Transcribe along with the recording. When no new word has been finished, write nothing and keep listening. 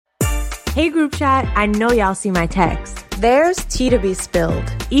Hey group chat, I know y'all see my text. There's tea to be spilled.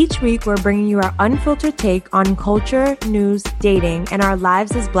 Each week, we're bringing you our unfiltered take on culture, news, dating, and our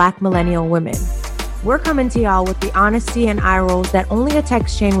lives as Black millennial women. We're coming to y'all with the honesty and eye rolls that only a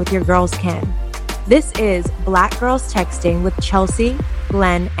text chain with your girls can. This is Black Girls Texting with Chelsea,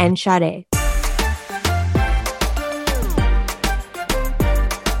 Glenn, and Sade.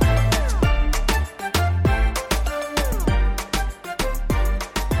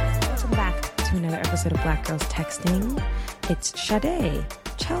 Episode of Black Girls Texting. It's Sade,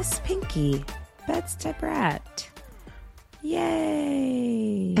 Chelsea Pinky, Bed-Stuy Brat.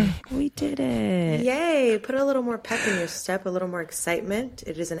 Yay! We did it. Yay! Put a little more pep in your step, a little more excitement.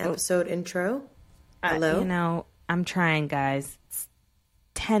 It is an episode intro. Hello? I'm trying, guys. It's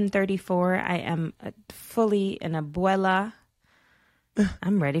 10:34. I am fully an abuela.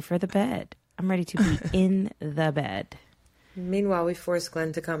 I'm ready for the bed. I'm ready to be in the bed. Meanwhile, we forced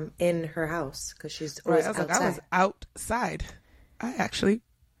Glenn to come in her house because she's always outside. I was outside. I actually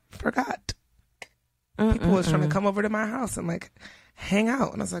forgot. People was trying to come over to my house and hang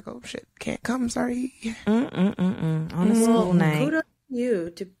out, and I was like, "Oh shit, can't come. Sorry." On a school night. Kudos to you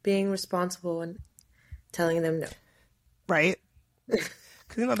to being responsible and telling them no. Right.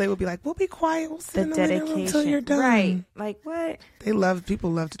 Because they would be like, "We'll be quiet. We'll sit in the living room until you're done." Right. Like what?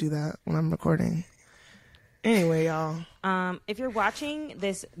 People love to do that when I'm recording. Anyway, y'all. If you're watching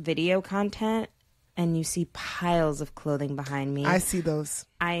this video content and you see piles of clothing behind me, I see those.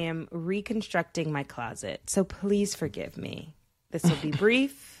 I am reconstructing my closet, so please forgive me. This will be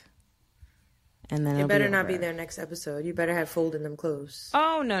brief, and then it better not be their next episode. You better have folding them clothes.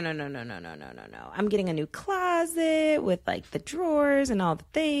 Oh no! I'm getting a new closet with the drawers and all the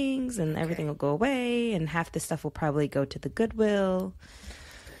things, and everything will go away, and half the stuff will probably go to the Goodwill.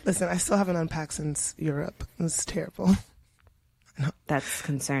 Listen, I still haven't unpacked since Europe. It's terrible. No. That's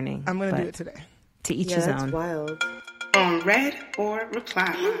concerning. I'm going to do it today. To each his own. That's wild. On read or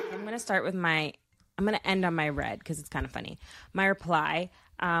reply? I'm going to start with I'm going to end on my read because it's kind of funny. My reply,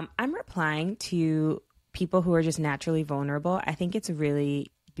 I'm replying to people who are just naturally vulnerable. I think it's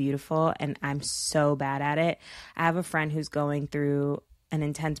really beautiful and I'm so bad at it. I have a friend who's going through an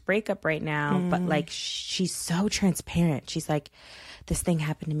intense breakup right now, but she's so transparent. She's like, this thing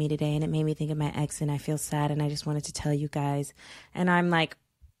happened to me today and it made me think of my ex and I feel sad and I just wanted to tell you guys. And I'm like,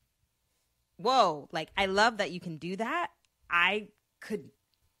 whoa, I love that you can do that.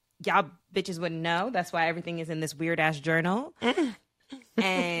 Y'all bitches wouldn't know. That's why everything is in this weird ass journal.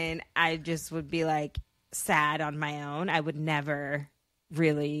 And I just would be sad on my own. I would never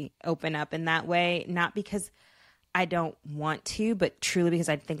really open up in that way. Not because I don't want to, but truly because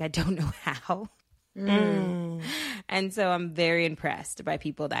I think I don't know how. And so I'm very impressed by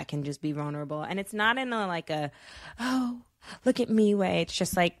people that can just be vulnerable. And it's not in a oh, look at me way. It's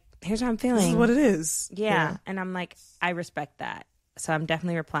just here's how I'm feeling. This is what it is. Yeah. And I'm I respect that. So I'm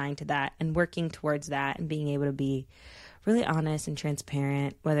definitely replying to that and working towards that and being able to be really honest and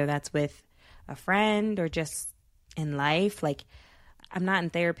transparent, whether that's with a friend or just in life. I'm not in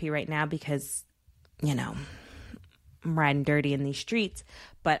therapy right now because, I'm riding dirty in these streets,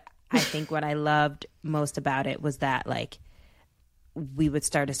 but I think what I loved most about it was that we would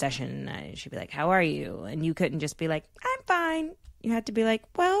start a session and she'd be like, how are you? And you couldn't just be like, I'm fine. You had to be like,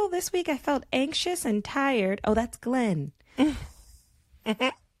 well, this week I felt anxious and tired. Oh, that's Glenn.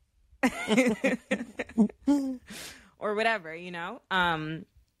 Or whatever, And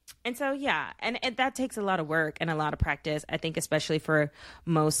so, yeah, and that takes a lot of work and a lot of practice. I think especially for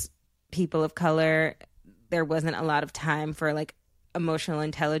most people of color, there wasn't a lot of time for emotional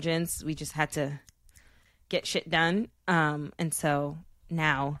intelligence. We just had to get shit done. And so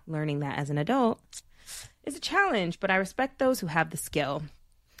now learning that as an adult is a challenge, but I respect those who have the skill.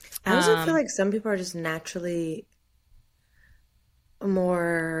 I also feel some people are just naturally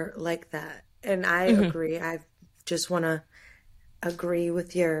more like that. And I agree. I just want to agree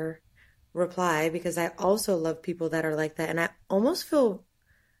with your reply because I also love people that are like that. And I almost feel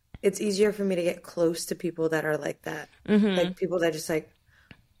it's easier for me to get close to people that are like that. People that just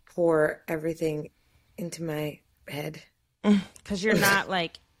pour everything into my head. Because you're not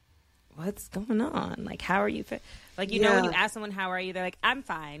what's going on? How are you? When you ask someone, how are you? They're like, I'm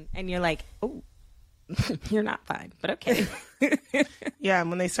fine. And you're like, oh, you're not fine, but okay. Yeah,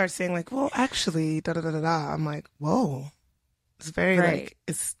 and when they start saying well, actually, da-da-da-da-da, I'm like, whoa. It's very,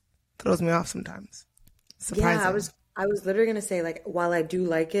 it throws me off sometimes. Surprising. Yeah, I was literally going to say, while I do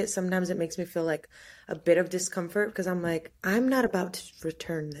like it, sometimes it makes me feel a bit of discomfort because I'm I'm not about to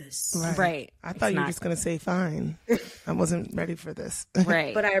return this. Right. I thought you were just going to say fine. I wasn't ready for this.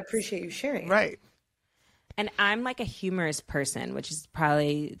 Right. But I appreciate you sharing it. Right. And I'm like a humorous person, which is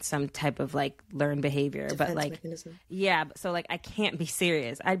probably some type of like learned behavior. Defense but like, mechanism. yeah. So like, I can't be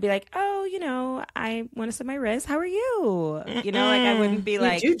serious. I'd be like, oh, I want to set my wrist. How are you? Like I wouldn't be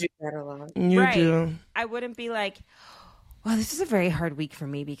like. You do that a lot. You do. I wouldn't be like, well, this is a very hard week for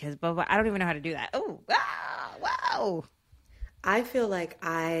me because blah, blah. I don't even know how to do that. Oh, wow. I feel like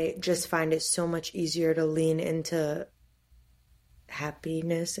I just find it so much easier to lean into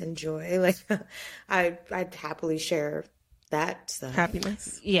happiness and joy. Like I'd happily share that stuff.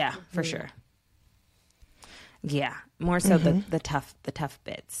 Happiness. Yeah, for sure. Yeah, more so the tough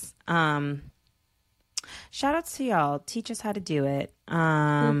bits. Shout outs to y'all. Teach us how to do it.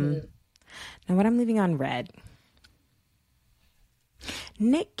 Now what I'm leaving on red.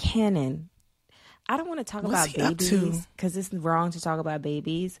 Nick Cannon. I don't want to talk about babies because it's wrong to talk about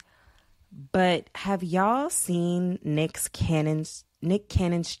babies. But have y'all seen Nick Cannon's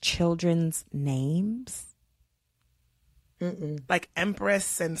children's names? Like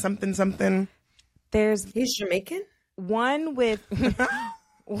Empress and something. He's Jamaican? One with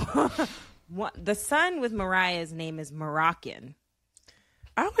the son with Mariah's name is Moroccan.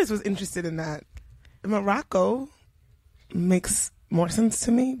 I always was interested in that. Morocco makes more sense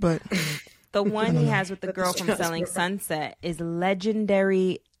to me, but the one he has with the girl from Selling Sunset is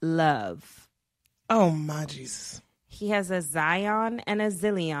Legendary Love. Oh my Jesus. He has a Zion and a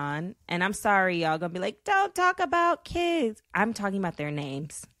Zillion. And I'm sorry, y'all gonna be like, don't talk about kids. I'm talking about their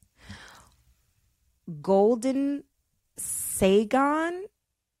names. Golden Saigon.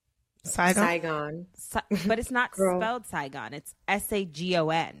 But it's not spelled Saigon. It's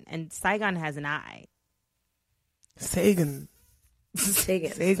Sagon. And Saigon has an I. Sagan.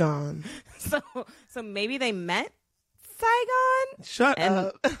 So maybe they met Saigon? Shut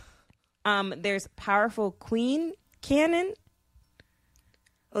up. There's Powerful Queen Cannon.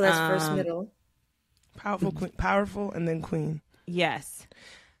 Oh, that's first middle. Powerful and then Queen. Yes.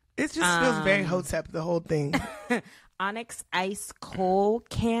 It just feels very Hotep, the whole thing. Onyx Ice Coal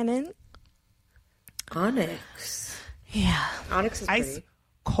Cannon. Onyx. Yeah. Onyx is Ice pretty.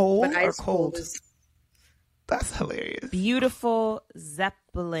 Coal But or ice cold? is... That's hilarious. Beautiful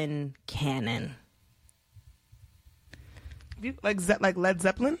Zeppelin Cannon. Like Led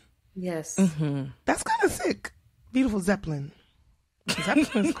Zeppelin? Yes. That's kind of sick. Beautiful Zeppelin.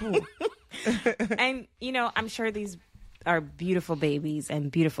 Zeppelin's cool. And, I'm sure these are beautiful babies and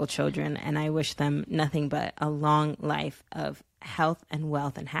beautiful children, and I wish them nothing but a long life of health and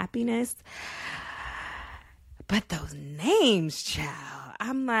wealth and happiness. But those names, child,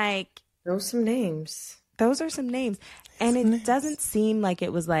 I'm like... Those are some names. And it doesn't seem like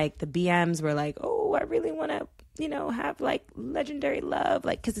it was like the BMs were like, oh, I really want to, have like Legendary Love.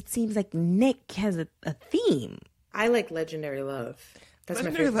 Like, because it seems like Nick has a theme. I like Legendary Love. That's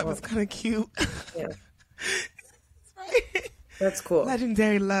Legendary my favorite Love is kind of cute. Yeah. Right? That's cool.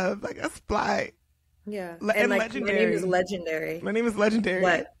 Legendary Love. Like, that's fly. Yeah. And like, Legendary. my name is Legendary. My name is Legendary.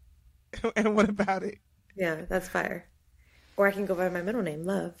 What? And what about it? Yeah, that's fire. Or I can go by my middle name,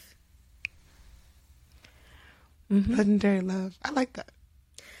 Love. Legendary Love. I like that.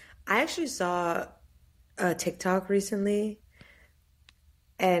 I actually saw a TikTok recently,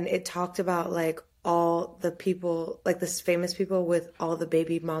 and it talked about like all the people, like this famous people with all the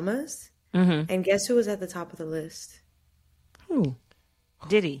baby mamas. And guess who was at the top of the list? Who?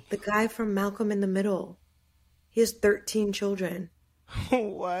 Diddy. The guy from Malcolm in the Middle. He has 13 children.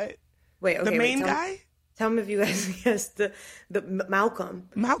 What? Wait, the main guy? Tell me if you guys guess the Malcolm.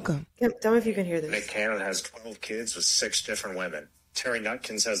 Tell me if you can hear this. Nick Cannon has 12 kids with 6 different women. Terry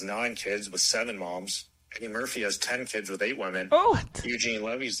Nutkins has 9 kids with 7 moms. Eddie Murphy has 10 kids with 8 women. Oh, Eugene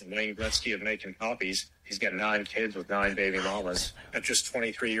Levy's the Wayne Gretzky of making copies. He's got 9 kids with 9 baby mamas. At just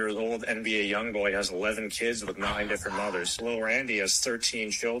 23 years old, NBA YoungBoy has 11 kids with 9 different mothers. Lil Randy has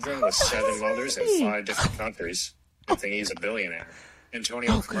 13 children with 7 mothers in 5 different countries. Good thing he's a billionaire.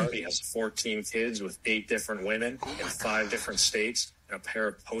 Antonio Cardi has 14 kids with 8 different women in 5 different states and a pair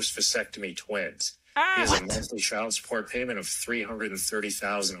of post-vasectomy twins. He has a monthly child support payment of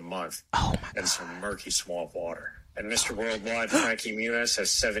 $330,000 a month and some murky swamp water. And Mr. Worldwide, Frankie Muniz, has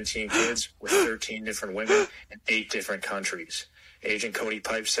 17 kids with 13 different women in 8 different countries. Agent Cody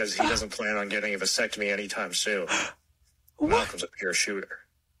Pipe says he doesn't plan on getting a vasectomy anytime soon. Malcolm's a pure shooter.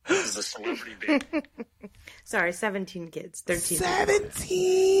 This is a celebrity baby. Sorry, 17 kids. 13.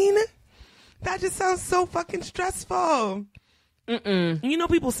 17? That just sounds so fucking stressful.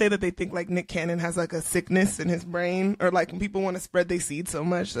 People say that they think like Nick Cannon has like a sickness in his brain, or like when people want to spread their seed so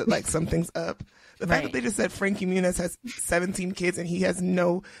much that like something's up. The fact that they just said Frankie Muniz has 17 kids and he has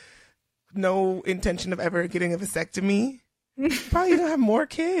no intention of ever getting a vasectomy, probably gonna have more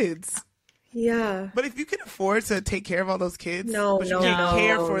kids. Yeah. But if you can afford to take care of all those kids, No, but you no, can't no,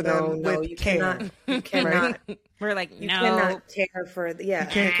 care for them no, with you care. You cannot. We're like, You no. cannot care for. Yeah. You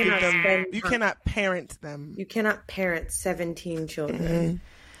can't give them. spend You time. cannot parent them. You cannot parent 17 children.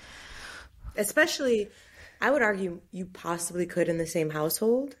 Especially, I would argue you possibly could in the same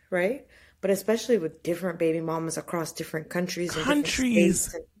household, right? But especially with different baby mamas across different countries and different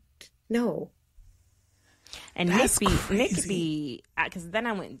states. No. And That's Nick crazy. could be, because then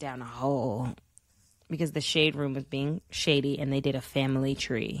I went down a hole because the shade room was being shady and they did a family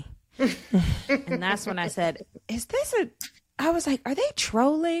tree. And that's when I said, I was like, are they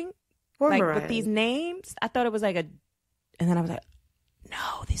trolling? Or Like Mariah. with these names? I thought it was like and then I was like,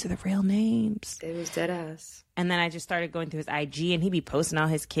 no, these are the real names. It was dead ass. And then I just started going through his IG and he'd be posting all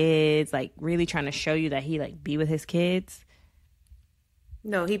his kids, like really trying to show you that he like be with his kids.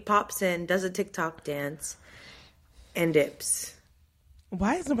 No, he pops in, does a TikTok dance, and dips.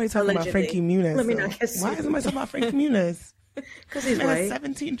 Why is nobody talking about Allegedly. Frankie Muniz? Let me though? not get Why is sued. nobody talking about Frankie Muniz? Because he's Man has white.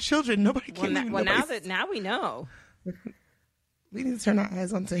 17 children. Nobody can even. Well, nobody- now we know. we need to turn our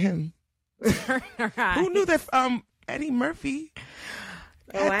eyes onto him. Right. Who knew that Eddie Murphy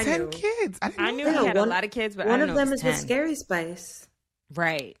had I 10 knew. kids? I didn't I know knew that. he had a one- lot of kids, but I One didn't of know it them was is with 10. Scary Spice.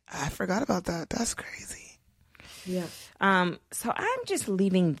 Right. I forgot about that. That's crazy. Yeah. So I'm just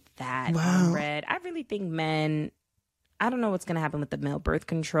leaving that Wow. on red. I really think men, I don't know what's going to happen with the male birth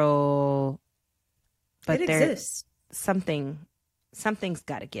control, but It exists. something's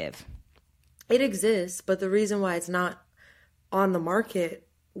got to give. It exists, but the reason why it's not on the market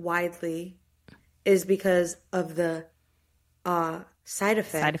widely is because of the side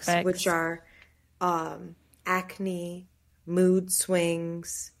effects, which are acne, mood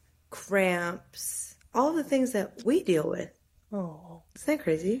swings, cramps, all the things that we deal with. Oh. Isn't that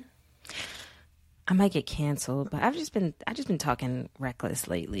crazy? I might get canceled, but I've just been talking reckless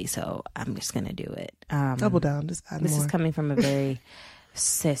lately, so I'm just gonna do it. Double down. Just add This more. is coming from a very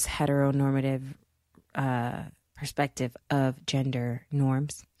cis heteronormative perspective of gender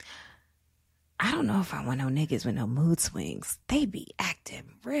norms. I don't know if I want no niggas with no mood swings. They be acting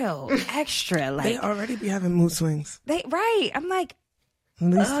real extra, like They already be having mood swings. right. I'm like, At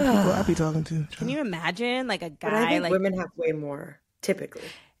least the people I be talking to. can you imagine like a But I guy think like women have way more, typically.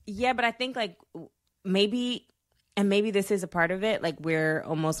 yeah, but I think like maybe this is a part of it. Like we're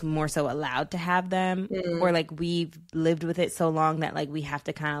almost more so allowed to have them, or like we've lived with it so long that like we have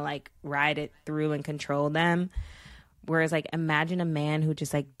to kind of like ride it through and control them. Whereas like imagine a man who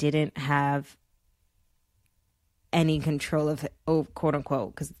just like didn't have any control of quote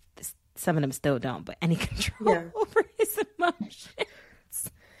unquote, because some of them still don't, but any control over his emotions.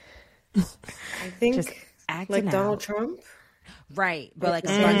 I think Just acting like Donald out. Trump. Right, but like a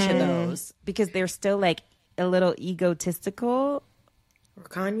bunch of those because they're still like a little egotistical. Or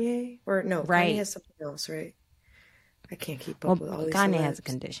Kanye? Or no, Right. Kanye has something else, right? I can't keep Well, up with all these Kanye has a celebs.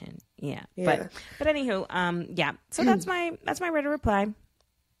 condition, yeah. Yeah. But anywho, yeah. So that's my Reddit reply.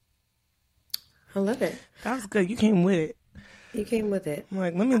 I love it. That was good. You came with it. You came with it. I'm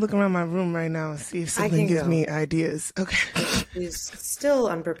like, let me look around my room right now and see if I something can gives go. me ideas. Okay. He's still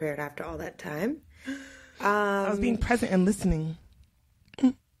unprepared after all that time. I was being present and listening.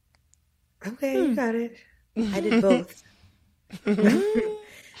 Okay, you got it. I did both.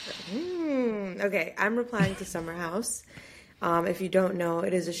 Okay, I'm replying to Summer House. If you don't know,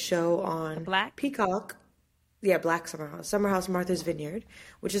 it is a show on Black? Peacock. Yeah, Black Summer House. Summer House Martha's Vineyard,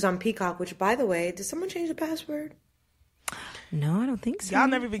 which is on Peacock, which, by the way, did someone change the password? No, I don't think so. Y'all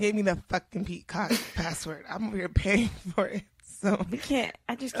never even gave me the fucking Peacock password. I'm over here paying for it. So We can't.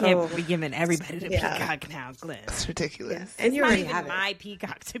 I just can't be giving everybody the Yeah. Peacock now, Glenn. it's ridiculous. And you Not already even have it. my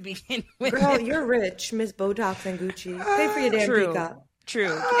Peacock to begin with. Girl, you're rich, Miss Botox and Gucci. Pay for your damn True. Peacock.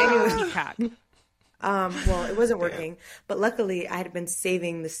 True. Anyway, Peacock. Well, it wasn't working, but luckily I had been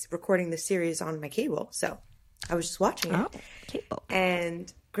recording the series on my cable, so I was just watching it. Oh, cable.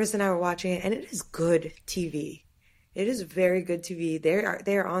 And Chris and I were watching it, and it is good TV. It is very good TV.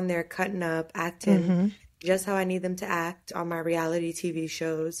 They are on there cutting up, acting just how I need them to act on my reality TV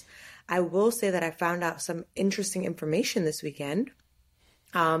shows. I will say that I found out some interesting information this weekend.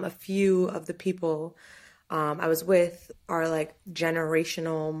 A few of the people I was with are like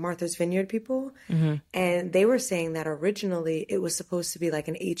generational Martha's Vineyard people. And they were saying that originally it was supposed to be like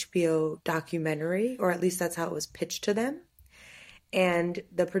an HBO documentary, or at least that's how it was pitched to them. And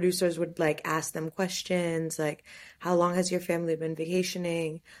the producers would like ask them questions like, how long has your family been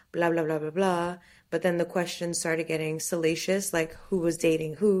vacationing? Blah, blah, blah, blah, blah. But then the questions started getting salacious, like who was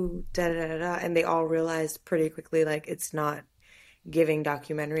dating who, da, da, da, da. And they all realized pretty quickly, like, it's not giving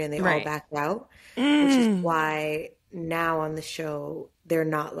documentary, and they all Right. backed out, which is why now on the show, they're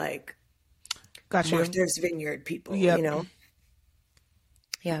not like Gotcha. Martha's Vineyard people, Yep. you know?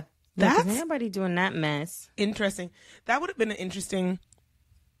 Yeah. That's Ain't nobody doing that mess. interesting. That would have been an interesting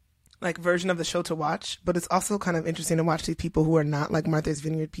like version of the show to watch, but it's also kind of interesting to watch these people who are not like Martha's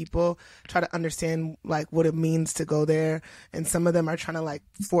Vineyard people try to understand like what it means to go there. And some of them are trying to like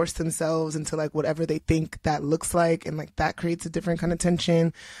force themselves into like whatever they think that looks like, and like that creates a different kind of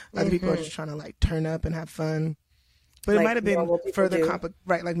tension. Other people are just trying to like turn up and have fun. But Like it might have been normal people further do.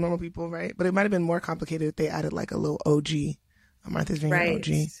 right, like normal people, right? But it might have been more complicated if they added like a little OG, a Martha's Vineyard Right.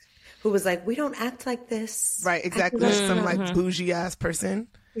 OG. Who was like, we don't act like this. Right, exactly. Act like Some this. like bougie ass person.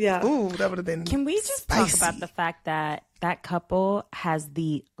 Yeah. Ooh, that would have been. Can we just spicy. talk about the fact that that couple has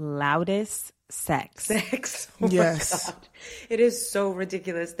the loudest sex? Sex. Oh Yes. my God. It is so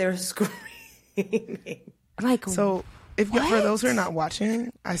ridiculous. They're screaming. Like, So, if for those who are not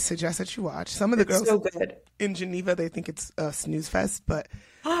watching, I suggest that you watch. Some of the girls So good. in Geneva, they think it's a snooze fest, but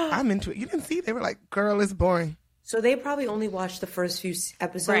I'm into it. You didn't see? They were like, "Girl, it's boring." So they probably only watched the first few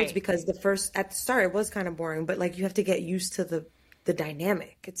episodes Right. because at the start it was kind of boring, but like you have to get used to the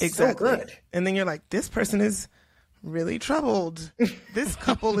dynamic. It's Exactly. so good. And then you're like, "This person is really troubled. This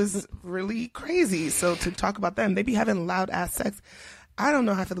couple is really crazy." So to talk about them, they be having loud ass sex. I don't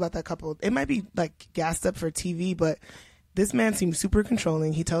know how I feel about that couple. It might be like gassed up for TV, but this man seems super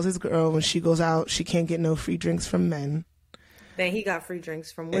controlling. He tells his girl when she goes out, she can't get no free drinks from men. Then he got free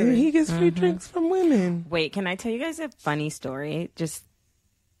drinks from And women. he gets free drinks from women. wait, can I tell you guys a funny story? Just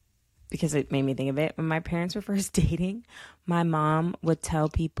because it made me think of it. When my parents were first dating, my mom would tell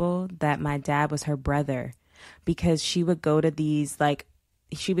people that my dad was her brother because she would go to these, like,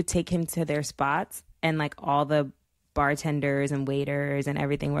 she would take him to their spots, and like all the bartenders and waiters and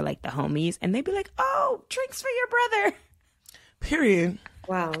everything were like the homies, and they'd be like, "Oh, drinks for your brother." Period.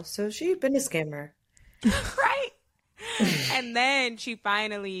 Wow. So she'd been a scammer. Right. And then she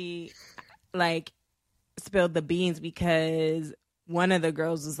finally like spilled the beans because one of the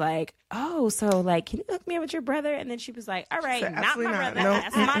girls was like, "Oh, so like, can you hook me up with your brother?" And then she was like, "All right, Said, not "Absolutely my not. brother, No.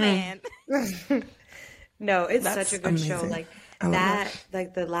 that's my man." No, it's That's such a good show. amazing. Like I love that,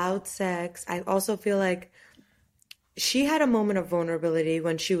 like the loud sex. I also feel like she had a moment of vulnerability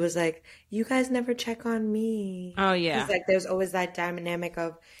when she was like, "You guys never check on me." Oh, yeah. 'Cause, like there's always that dynamic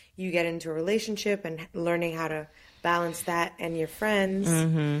of you get into a relationship and learning how to balance that and your friends.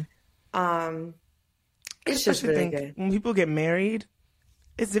 It's just Especially really think good. when people get married,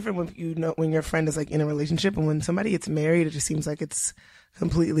 it's different when you know when your friend is like in a relationship, and when somebody gets married, it just seems like it's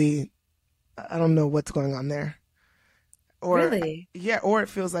completely. I don't know what's going on there. Or Really? yeah, or it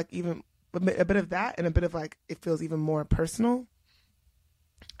feels like even a bit of that, and a bit of like it feels even more personal.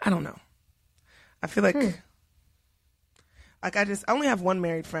 I don't know. I feel like I only have one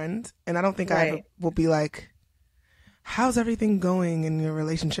married friend, and I don't think I ever Right. will be like, "How's everything going in your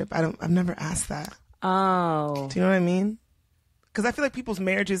relationship?" I've never asked that. Oh, Do you know what I mean? Because I feel like people's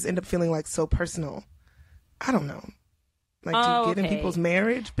marriages end up feeling like so personal. I don't know. Like, do you get in okay. people's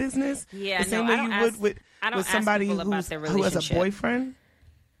marriage business? Yeah, the same no, way I don't you ask- would I don't with ask somebody people about who their has a relationship. boyfriend.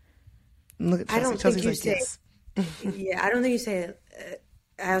 Look at Chelsea. I don't Chelsea's think you like, say. yes. Yeah, I don't think you say it.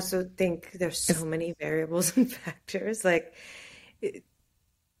 I also think there's so many variables and factors. Like,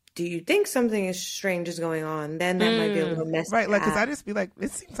 do you think something is strange is going on? Then that might be a little messy. Right, like, because to I just be like, it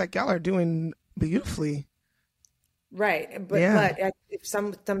seems like y'all are doing beautifully. Right, but Yeah. if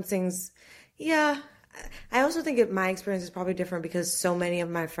some things, yeah. I also think my experience is probably different because so many of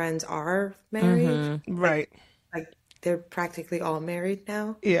my friends are married. Right. Like they're practically all married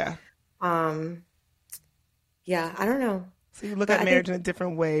now. Yeah. Yeah, I don't know. So you look But at I marriage think- in a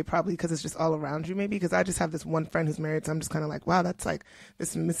different way, probably because it's just all around you, maybe. Because I just have this one friend who's married, so I'm just kind of like, wow, that's like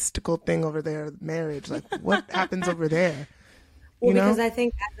this mystical thing over there, marriage. Like, what happens over there? Well, You know? because I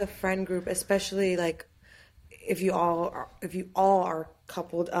think as a friend group, especially like if you all are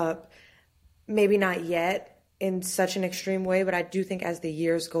coupled up, maybe not yet in such an extreme way, but I do think as the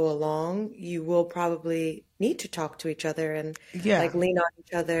years go along, you will probably need to talk to each other and Yeah. like lean on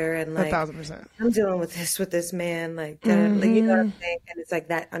each other and like 1,000%. I'm dealing with this man, like, like you know what I'm saying, and it's like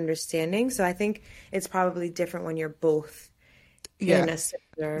that understanding. So I think it's probably different when you're both Yeah. in a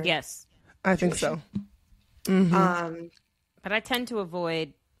similar. yes. I think so. But I tend to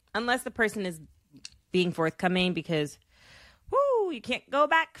avoid, unless the person is being forthcoming, because, whoo, you can't go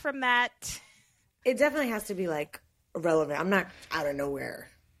back from that. It definitely has to be like relevant. I'm not out of nowhere,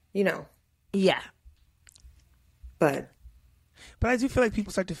 you know, Yeah. but But I do feel like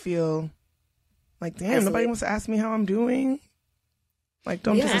people start to feel like, damn, nobody wants to ask me how I'm doing. Like,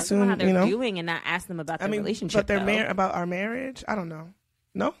 don't just Ask them how assume, they're you know. doing and not ask them about I the mean, relationship. but they're though. about our marriage. I don't know.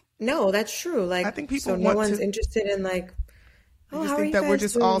 No, no, that's true. Like, I think people so no want one's to- interested in like, I just think that we're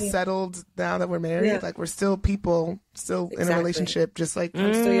just all settled now that we're married. Yeah. Like we're still people, still in a relationship, just like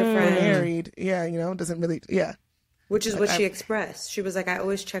I'm still your friend. We're married. Yeah, you know, doesn't really, yeah. Which is like, what she expressed. She was like, I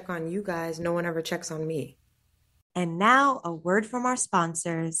always check on you guys. No one ever checks on me. And now a word from our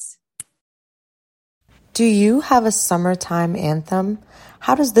sponsors. Do you have a summertime anthem?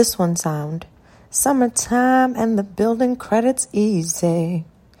 How does this one sound? Summertime and the building credits easy.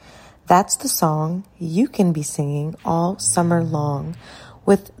 That's the song you can be singing all summer long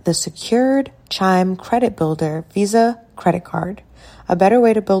with the secured Chime Credit Builder Visa credit card. A better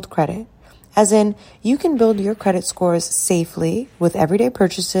way to build credit. As in, you can build your credit scores safely with everyday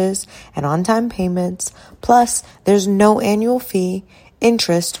purchases and on-time payments. Plus, there's no annual fee,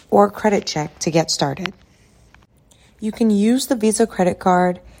 interest, or credit check to get started. You can use the Visa credit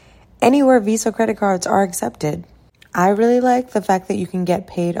card anywhere Visa credit cards are accepted. I really like the fact that you can get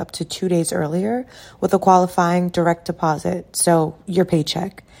paid up to 2 days earlier with a qualifying direct deposit, so your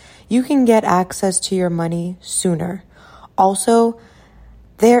paycheck. You can get access to your money sooner. Also,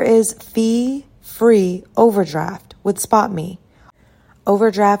 there is fee-free overdraft with SpotMe.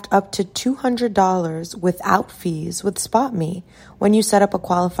 Overdraft up to $200 without fees with SpotMe when you set up a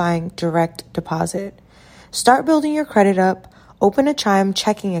qualifying direct deposit. Start building your credit up, open a Chime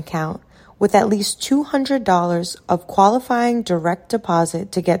checking account with at least $200 of qualifying direct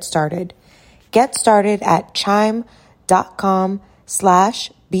deposit to get started. Get started at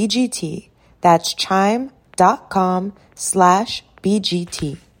chime.com/BGT. That's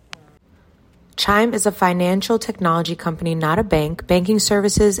chime.com/BGT. Chime is a financial technology company, not a bank. Banking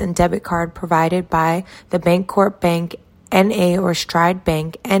services and debit card provided by the Bancorp Bank N.A. or Stride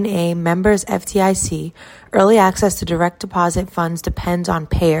Bank N.A. members FDIC. Early access to direct deposit funds depends on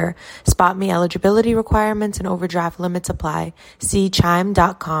payer. SpotMe eligibility requirements and overdraft limits apply. See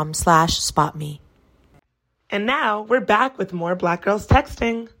chime.com/SpotMe. And now we're back with more Black Girls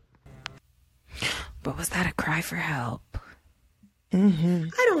Texting. But was that a cry for help?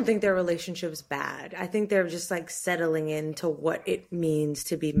 I don't think their relationship's bad. I think they're just like settling into what it means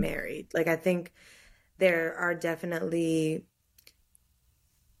to be married. Like I think there are definitely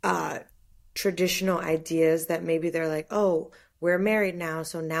traditional ideas that maybe they're like, oh, we're married now,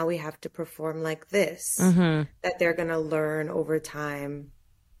 so now we have to perform like this, that they're going to learn over time.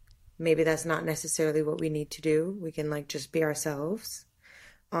 Maybe that's not necessarily what we need to do. We can like just be ourselves.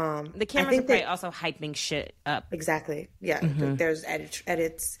 The cameras are probably also hyping shit up. Exactly. Yeah. There's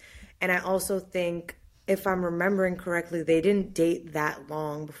edits. And I also think, if I'm remembering correctly, they didn't date that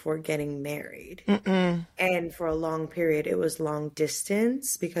long before getting married. And for a long period, it was long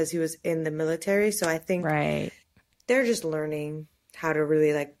distance because he was in the military. So I think they're just learning how to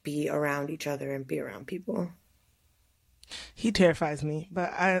really like be around each other and be around people. He terrifies me,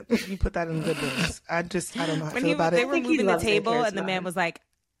 but you put that in good words. I don't know how to feel about it. They were moving the table and the man was like,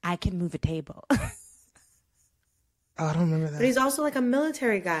 I can move a table. Oh, I don't remember that. But he's also like a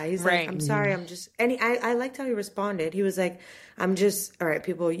military guy. He's like, I'm sorry, I'm just... And I liked how he responded. He was like, I'm just... All right,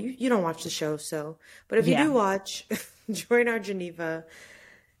 people, you don't watch the show, so... But if you do watch, join our Geneva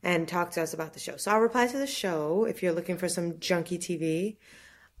and talk to us about the show. So I'll reply to the show if you're looking for some junky TV.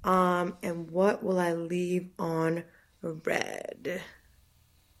 And what will I leave on red?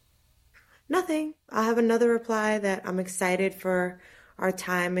 Nothing. I'll have another reply that I'm excited for our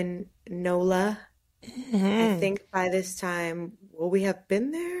time in NOLA. I think by this time, will we have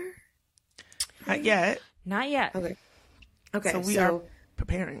been there? Not yet. Not yet. Okay. So we are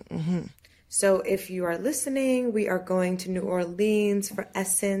preparing. So if you are listening, we are going to New Orleans for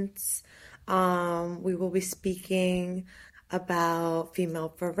Essence. We will be speaking about female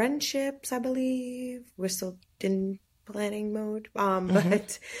friendships, I believe. We're still in planning mode.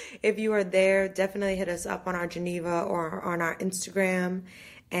 But if you are there, definitely hit us up on our Geneva or on our Instagram.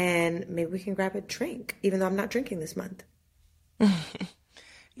 And maybe we can grab a drink, even though I'm not drinking this month.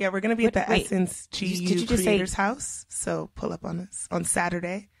 Yeah, we're going to be at the Essence GU Creators House. So pull up on us on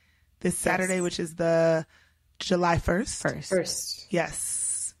Saturday. This Saturday, which is the July 1st. First.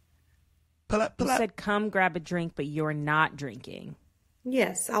 Yes. Pull up. You said come grab a drink, but you're not drinking.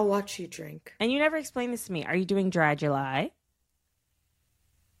 Yes, I'll watch you drink. And you never explained this to me. Are you doing dry July?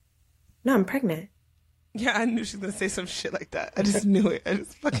 No, I'm pregnant. Yeah, I knew she was going to say some shit like that. I just knew it. I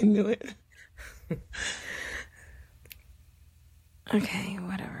just fucking knew it. Okay,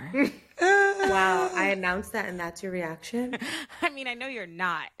 whatever. Wow, I announced that and that's your reaction? I mean, I know you're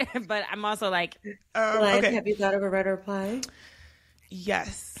not, but I'm also like... okay. Have you thought of a red reply?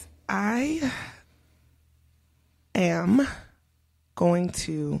 Yes. I am going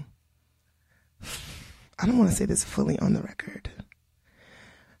to... I don't want to say this fully on the record.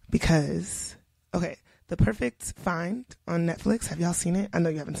 Because, okay, The Perfect Find on Netflix. Have y'all seen it? I know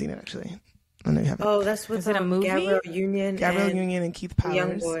you haven't seen it, actually. I know you haven't. Oh, that's with Is it a movie? Gabrielle Union and Keith Powers.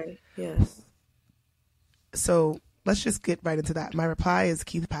 Young boy. Yes. So let's just get right into that. My reply is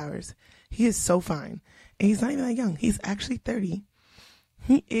Keith Powers. He is so fine. And he's not even that young. He's actually 30.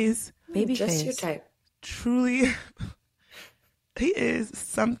 He is baby just face. your type. Truly, he is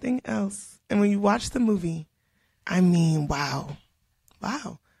something else. And when you watch the movie, I mean, wow.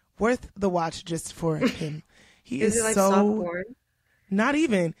 Worth the watch just for him. He is it like so soft porn? Not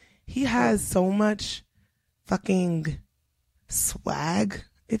even. He has so much fucking swag,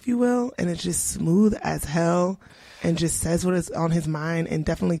 if you will, and it's just smooth as hell and just says what is on his mind and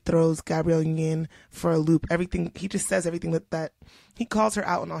definitely throws Gabrielle Union for a loop. Everything, he just says everything that he calls her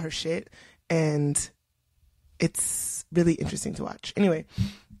out on all her shit, and it's really interesting to watch. Anyway,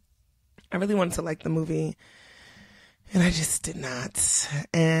 I really wanted to like the movie, and I just did not.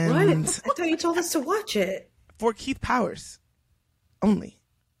 And What? I thought you told us to watch it. For Keith Powers only.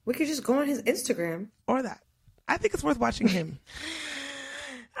 We could just go on his Instagram. Or that. I think it's worth watching him.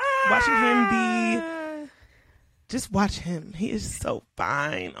 Watching him be... Just watch him. He is so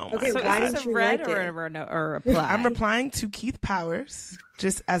fine. Oh my Okay, God. why So is didn't this a you red like it? or a reply? I'm replying to Keith Powers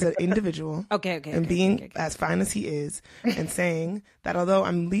just as an individual. Okay. And being as fine as he is and saying that although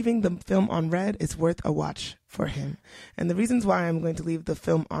I'm leaving the film on red, it's worth a watch for him. And the reasons why I'm going to leave the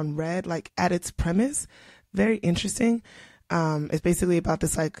film on red, like at its premise, very interesting. It's basically about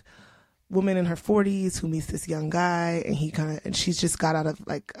this like woman in her 40s who meets this young guy, and she's just got out of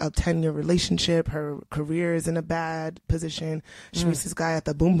like a 10-year relationship. Her career is in a bad position. She meets this guy at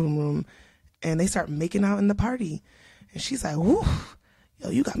the boom boom room, and they start making out in the party. And she's like, "Whoo, yo,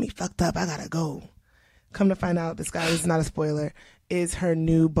 you got me fucked up. I gotta go." Come to find out, this guy, this is not a spoiler, is her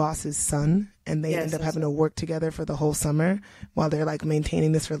new boss's son, and they end up having to work together for the whole summer while they're like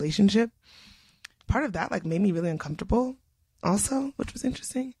maintaining this relationship. Part of that like made me really uncomfortable also, which was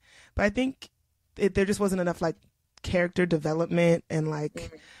interesting. But I think there just wasn't enough like character development and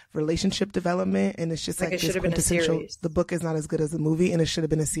like relationship development, and it's just like it this quintessential. The book is not as good as the movie, and it should have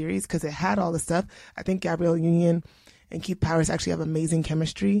been a series because it had all the stuff. I think Gabrielle Union and Keith Powers actually have amazing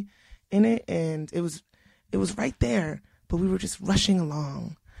chemistry in it, and it was right there, but we were just rushing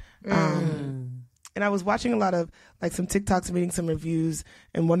along. And I was watching a lot of like some TikToks, reading some reviews,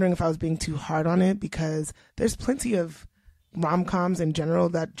 and wondering if I was being too hard on it, because there's plenty of rom-coms in general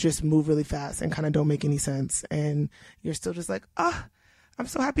that just move really fast and kind of don't make any sense, and you're still just like, I'm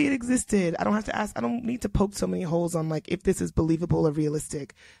so happy it existed. I don't have to ask, I don't need to poke so many holes on like if this is believable or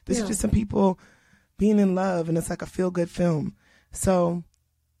realistic. This is just some people being in love, and it's like a feel-good film. So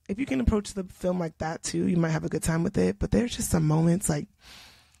if you can approach the film like that too, you might have a good time with it. But there's just some moments like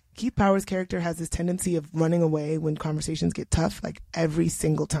Keith Powers' character has this tendency of running away when conversations get tough, like every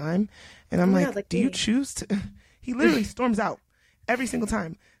single time. And I'm like, do you choose to? He literally storms out every single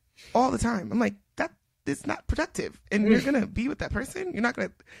time, all the time. I'm like, that is not productive. And you're going to be with that person. We're not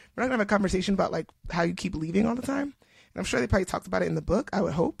going to have a conversation about like how you keep leaving all the time. And I'm sure they probably talked about it in the book, I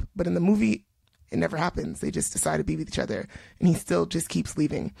would hope. But in the movie, it never happens. They just decide to be with each other, and he still just keeps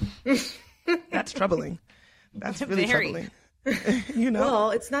leaving. That's troubling. That's really troubling. You know? Well,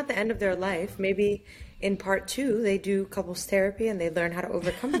 it's not the end of their life. Maybe in part 2, they do couples therapy and they learn how to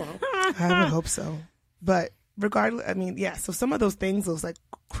overcome that. I would hope so. But regardless, I mean, yeah, so some of those things, those like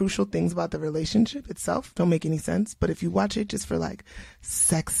crucial things about the relationship itself don't make any sense. But if you watch it just for like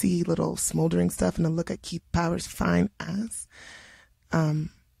sexy little smoldering stuff and a look at Keith Powers' fine ass,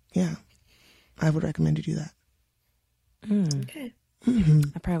 yeah, I would recommend you do that. Okay.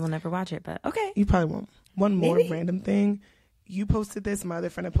 I probably will never watch it, but okay. You probably won't. One more random thing. You posted this, my other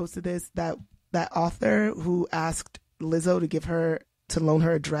friend had posted this, that author who asked Lizzo to loan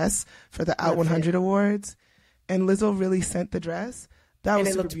her a dress for the Out 100 Awards. And Lizzo really sent the dress. That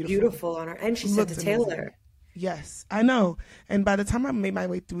was super beautiful on her. And she sent to Taylor. Yes, I know. And by the time I made my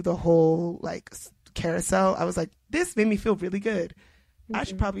way through the whole like carousel, I was like, this made me feel really good. I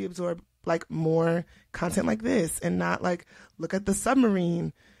should probably absorb like more content like this and not like look at the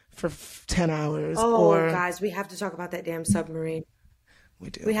submarine for 10 hours. Guys, we have to talk about that damn submarine.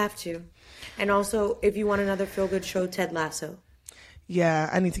 We do. We have to. And also, if you want another feel-good show, Ted Lasso. Yeah,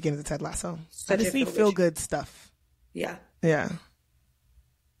 I need to get into Ted Lasso. I just need feel-good stuff. Yeah. Yeah.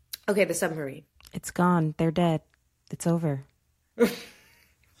 Okay, the submarine. It's gone. They're dead. It's over.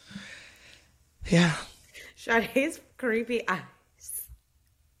 Yeah. Sade's creepy eyes.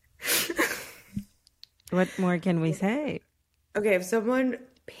 What more can we say? Okay, if someone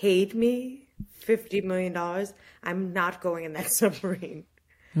paid me $50 million, I'm not going in that submarine.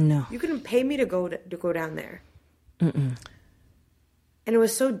 No. You couldn't pay me to go down there. And it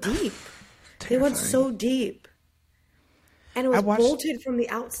was so deep. They went so deep. And it was bolted from the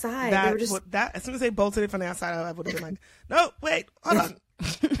outside. They were just... as soon as they bolted it from the outside, I would have been like, no, wait, hold on.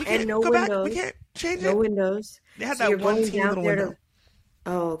 And no windows. We can't change it. No windows. They had that one teeny little window.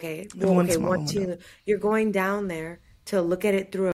 Oh, okay. Well, okay, you're going down there to look at it through